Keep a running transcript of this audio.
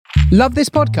Love this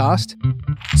podcast?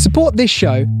 Support this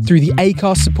show through the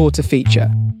Acast supporter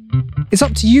feature. It's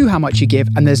up to you how much you give,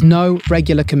 and there's no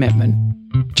regular commitment.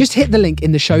 Just hit the link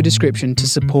in the show description to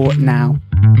support now.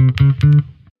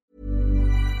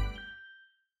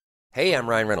 Hey, I'm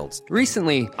Ryan Reynolds.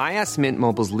 Recently, I asked Mint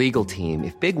Mobile's legal team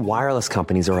if big wireless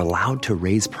companies are allowed to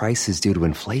raise prices due to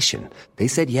inflation. They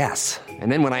said yes.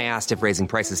 And then when I asked if raising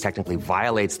prices technically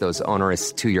violates those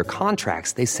onerous two-year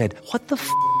contracts, they said, "What the f***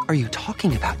 are you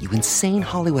talking about, you insane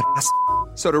Hollywood ass?"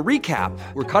 So to recap,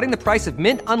 we're cutting the price of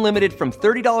Mint Unlimited from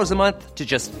 $30 a month to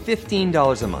just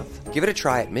 $15 a month. Give it a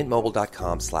try at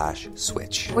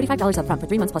mintmobile.com/switch. $45 up front for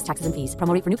 3 months plus taxes and fees.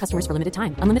 Promo rate for new customers for limited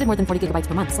time. Unlimited more than 40 gigabytes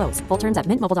per month. Slows full terms at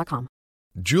mintmobile.com.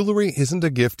 Jewelry isn't a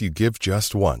gift you give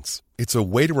just once. It's a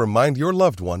way to remind your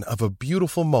loved one of a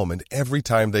beautiful moment every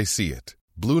time they see it.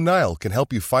 Blue Nile can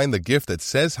help you find the gift that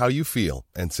says how you feel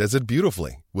and says it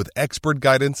beautifully, with expert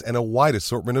guidance and a wide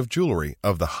assortment of jewelry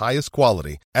of the highest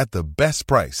quality at the best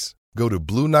price. Go to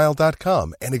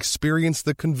BlueNile.com and experience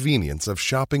the convenience of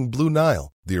shopping Blue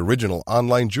Nile, the original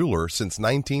online jeweler since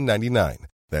 1999.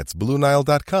 That's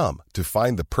BlueNile.com to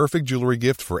find the perfect jewelry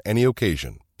gift for any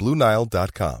occasion.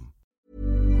 BlueNile.com.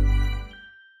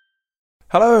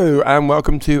 Hello and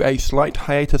welcome to a slight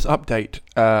hiatus update.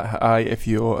 If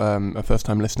you're a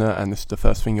first-time listener and this is the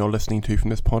first thing you're listening to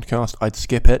from this podcast, I'd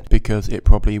skip it because it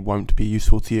probably won't be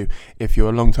useful to you. If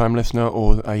you're a long-time listener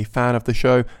or a fan of the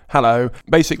show, hello.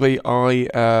 Basically, I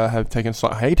have taken a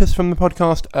slight hiatus from the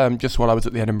podcast just while I was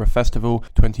at the Edinburgh Festival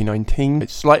 2019.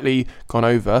 It's slightly gone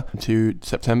over to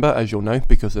September, as you'll know,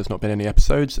 because there's not been any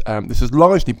episodes. This has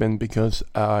largely been because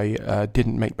I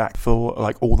didn't make back for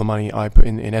all the money I put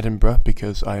in Edinburgh because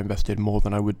I invested more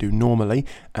than I would do normally,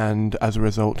 and as a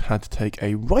result had to take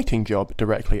a writing job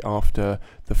directly after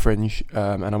the Fringe,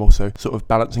 and I'm also sort of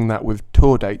balancing that with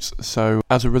tour dates. So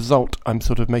as a result, I'm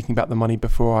sort of making back the money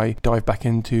before I dive back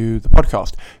into the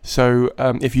podcast. So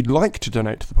if you'd like to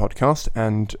donate to the podcast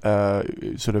and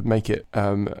sort of make it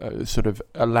sort of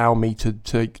allow me to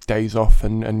take days off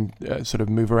and sort of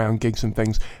move around gigs and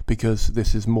things because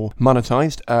this is more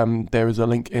monetized, there is a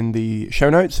link in the show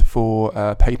notes for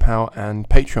PayPal and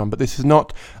Patreon, but this is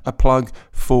not a plug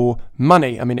for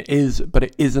money. I mean, it is, but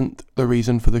it isn't the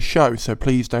reason for the show, so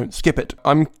please don't skip it.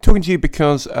 I'm talking to you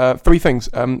because three things.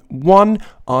 One,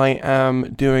 I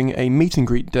am doing a meet and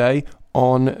greet day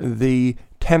on the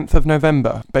 10th of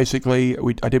November. Basically,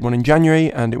 I did one in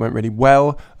January and it went really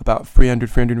well. About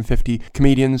 350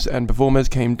 comedians and performers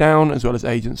came down, as well as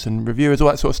agents and reviewers, all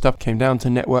that sort of stuff came down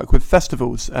to network with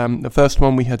festivals. The first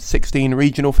one, we had 16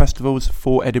 regional festivals,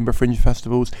 4 Edinburgh Fringe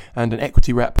festivals, and an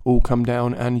equity rep all come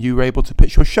down, and you were able to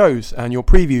pitch your shows and your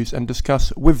previews and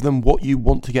discuss with them what you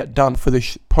want to get done. For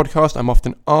this podcast, I'm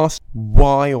often asked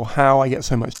why or how I get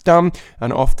so much done,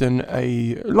 and often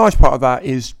a large part of that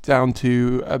is down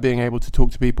to being able to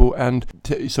talk to people and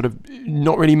to sort of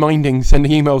not really minding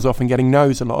sending emails off and getting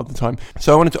no's a lot of the time.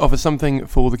 So I wanted to offer something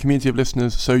for the community of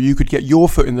listeners so you could get your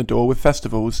foot in the door with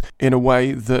festivals in a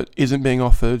way that isn't being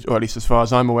offered, or at least as far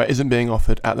as I'm aware, isn't being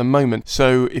offered at the moment.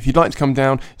 So if you'd like to come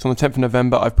down, it's on the 10th of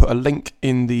November. I've put a link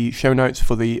in the show notes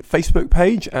for the Facebook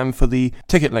page and for the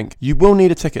ticket link. You will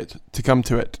need a ticket to come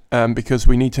to it because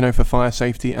we need to know for fire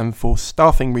safety and for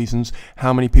staffing reasons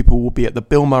how many people will be at the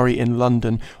Bill Murray in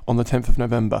London on the 10th of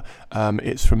November.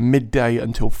 It's from midday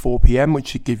until 4 p.m, which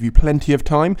should give you plenty of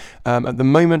time. At the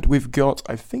moment, we've got,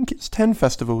 I think it's 10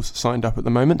 festivals signed up at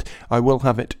the moment. I will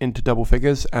have it into double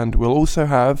figures, and we'll also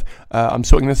have, I'm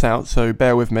sorting this out, so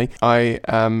bear with me. I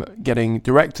am getting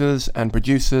directors and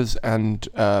producers and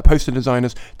poster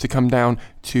designers to come down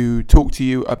to talk to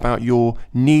you about your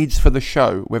needs for the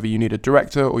show, whether you need a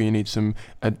director or you need some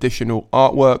additional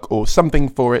artwork or something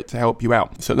for it to help you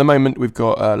out. So at the moment, we've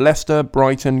got Leicester,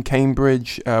 Brighton,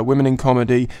 Cambridge, Women in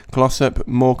Comedy, Glossop,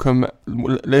 Morecambe,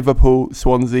 Liverpool,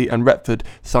 Swansea and Retford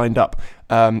signed up.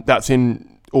 That's in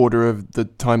order of the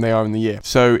time they are in the year.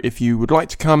 So if you would like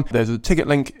to come, there's a ticket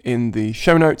link in the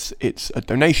show notes. It's a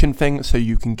donation thing, so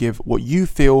you can give what you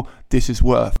feel this is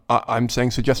worth. I'm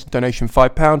saying suggested donation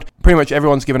 £5. Pretty much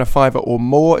everyone's given a £5 or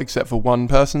more except for one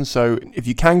person. So if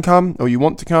you can come or you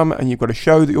want to come and you've got a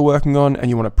show that you're working on and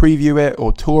you want to preview it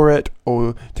or tour it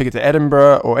or take it to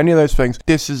Edinburgh or any of those things,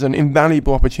 this is an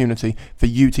invaluable opportunity for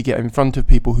you to get in front of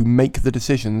people who make the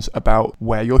decisions about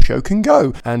where your show can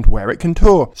go and where it can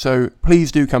tour. So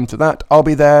please do come to that. I'll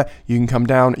be there. You can come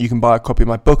down. You can buy a copy of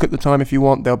my book at the time if you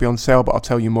want. They'll be on sale, but I'll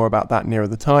tell you more about that nearer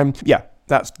the time. Yeah.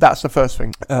 That's the first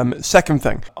thing. Second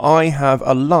thing, I have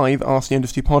a live Ask the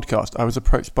Industry podcast. I was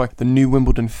approached by the New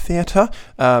Wimbledon Theatre,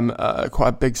 quite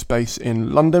a big space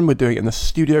in London. We're doing it in the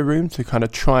studio room to kind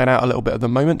of try it out a little bit at the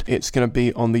moment. It's going to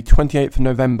be on the 28th of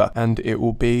November, and it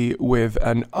will be with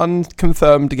an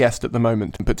unconfirmed guest at the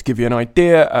moment. But to give you an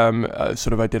idea,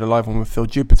 I did a live one with Phil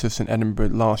Jupitus in Edinburgh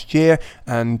last year,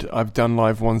 and I've done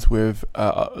live ones with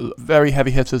very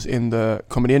heavy hitters in the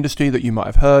comedy industry that you might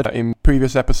have heard in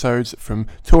previous episodes, from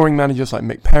touring managers like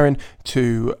Mick Perrin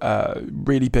to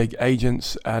really big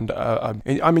agents, and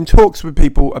I'm in talks with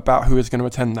people about who is going to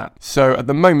attend that. So at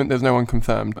the moment there's no one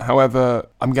confirmed. However,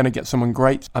 I'm going to get someone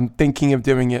great. I'm thinking of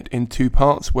doing it in 2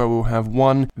 parts, where we'll have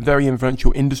one very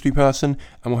influential industry person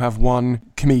and we'll have one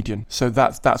comedian. So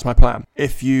that's my plan.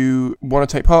 If you want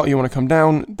to take part or you want to come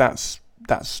down, that's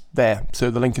there.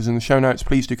 So the link is in the show notes.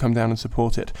 Please do come down and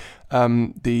support it.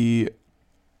 The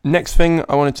next thing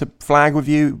I wanted to flag with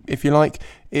you, if you like,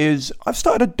 is I've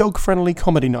started a dog-friendly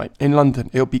comedy night in London.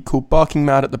 It'll be called Barking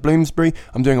Mad at the Bloomsbury.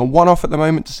 I'm doing a one-off at the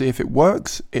moment to see if it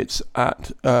works. It's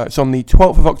on the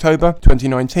 12th of October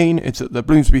 2019. It's at the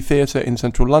Bloomsbury Theatre in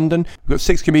central London. We've got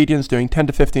 6 comedians doing 10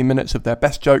 to 15 minutes of their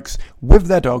best jokes with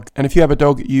their dog. And if you have a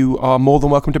dog, you are more than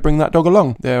welcome to bring that dog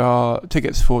along. There are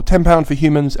tickets for £10 for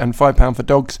humans and £5 for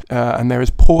dogs. And there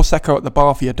is Prosecco at the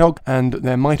bar for your dog. And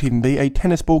there might even be a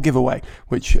tennis ball giveaway,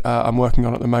 which I'm working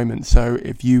on at the moment. So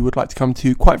if you would like to come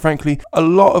to, quite frankly, a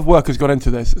lot of work has gone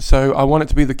into this, so I want it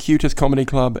to be the cutest comedy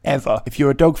club ever. If you're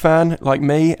a dog fan like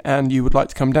me and you would like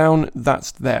to come down,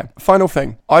 that's there. Final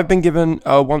thing, I've been given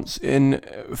once in,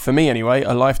 for me anyway,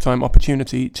 a lifetime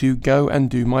opportunity to go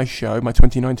and do my show, my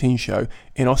 2019 show,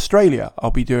 in Australia. I'll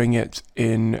be doing it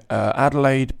in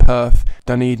Adelaide, Perth,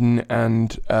 Dunedin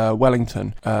and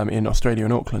Wellington in Australia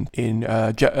and Auckland in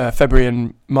February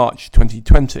and March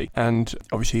 2020. And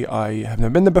obviously I have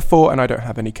never been there before and I don't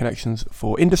have any connections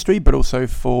for industry, but also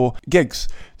for gigs.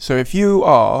 So if you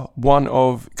are one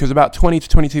of, because about 20 to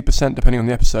 22%, depending on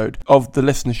the episode, of the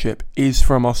listenership is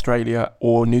from Australia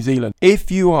or New Zealand.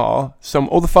 If you are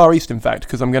or the Far East, in fact,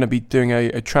 because I'm going to be doing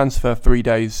a transfer 3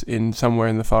 days in somewhere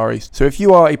in the Far East. So if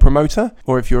you are a promoter,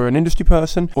 or if you're an industry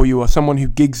person, or you are someone who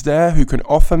gigs there, who can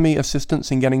offer me assistance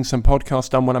in getting some podcasts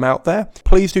done when I'm out there,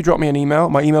 please do drop me an email.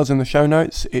 My email's in the show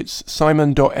notes. It's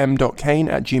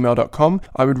simon.m.kane@gmail.com.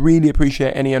 I would really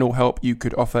appreciate any and all help you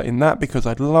could offer in that, because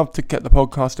I'd love to get the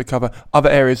podcast to cover other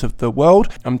areas of the world.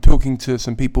 I'm talking to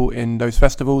some people in those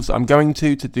festivals I'm going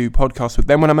to do podcasts with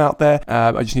them when I'm out there.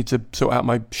 I just need to sort out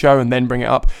my show and then bring it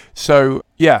up. So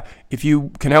yeah, if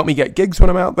you can help me get gigs when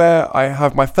I'm out there, I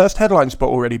have my first headline spot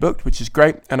already booked, which is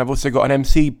great, and I've also got an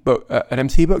MC booked.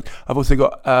 I've also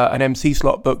got an MC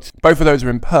slot booked. Both of those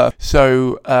are in Perth.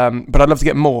 So, but I'd love to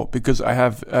get more, because I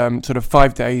have sort of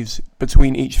 5 days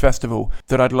between each festival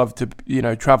that I'd love to,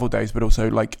 travel days, but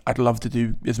also I'd love to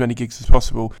do as many gigs as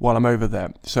possible while I'm over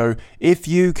there. So if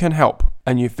you can help,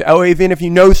 and even if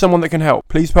you know someone that can help,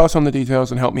 please pass on the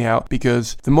details and help me out,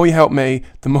 because the more you help me,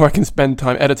 the more I can spend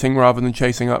time editing rather than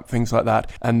chasing up things like that,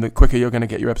 and the quicker you're going to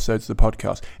get your episodes of the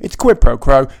podcast. It's quid pro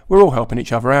quo. We're all helping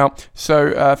each other out.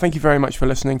 So thank you very much for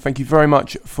listening. Thank you very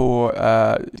much for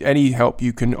any help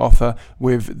you can offer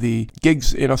with the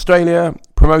gigs in Australia,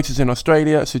 promoters in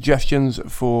Australia, suggestions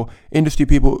for industry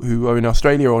people who are in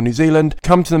Australia or New Zealand.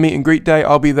 Come to the meet and greet day.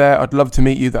 I'll be there. I'd love to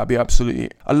meet you. That'd be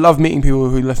I love meeting people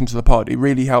who listen to the pod. It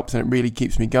really helps and it really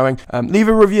keeps me going. Leave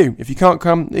a review. If you can't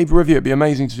come, leave a review. It'd be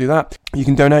amazing to do that. You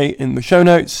can donate in the show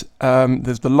notes.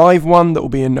 There's the live one that will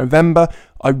be in November.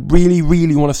 I really,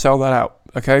 really want to sell that out.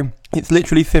 Okay, it's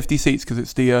literally 50 seats because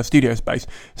it's the studio space,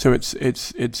 so it's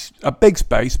a big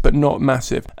space but not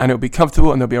massive, and it'll be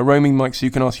comfortable, and there'll be a roaming mic so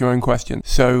you can ask your own questions.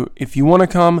 So if you want to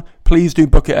come, please do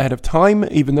book it ahead of time,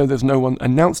 even though there's no one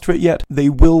announced for it yet. They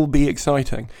will be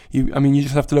exciting. You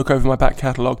just have to look over my back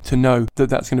catalogue to know that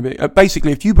that's going to be...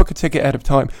 basically, if you book a ticket ahead of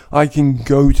time, I can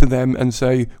go to them and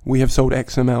say, we have sold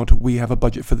X amount, we have a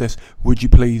budget for this, would you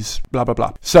please, blah, blah,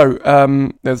 blah. So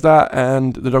there's that,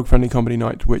 and the Dog Friendly Comedy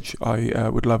Night, which I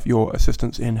would love your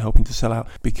assistance in helping to sell out,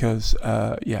 because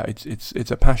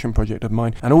it's a passion project of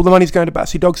mine, and all the money's going to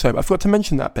Battersea Dogs Home. I forgot to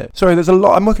mention that bit. Sorry,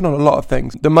 I'm working on a lot of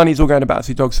things. The money's all going to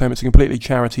Battersea Dogs Home. It's a completely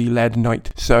charity-led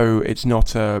night, so it's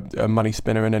not a money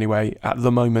spinner in any way. At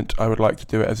the moment, I would like to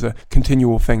do it as a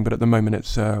continual thing, but at the moment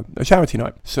it's a charity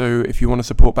night. So if you want to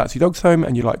support Battersea Dogs Home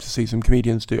and you'd like to see some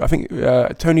comedians do, I think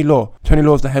Tony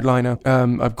Law's the headliner.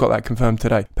 I've got that confirmed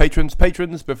today. Patrons,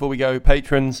 before we go,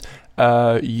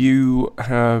 you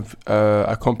have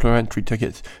a complimentary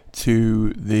ticket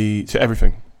to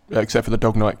everything, except for the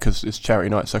dog night, because it's charity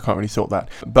night, so I can't really sort that.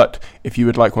 But if you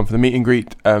would like one for the meet and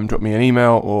greet, drop me an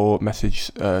email or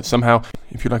message somehow.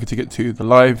 If you'd like a ticket to the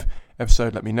live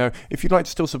episode, let me know. If you'd like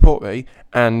to still support me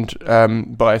and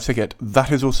buy a ticket,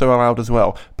 that is also allowed as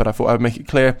well. But I thought I would make it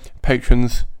clear,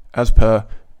 patrons, as per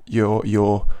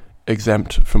your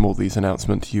exempt from all these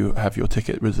announcements. You have your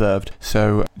ticket reserved,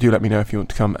 so do let me know if you want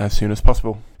to come as soon as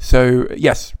possible. So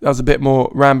yes, that was a bit more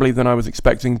rambly than I was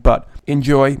expecting, but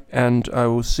enjoy, and I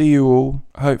will see you all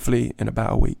hopefully in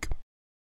about a week.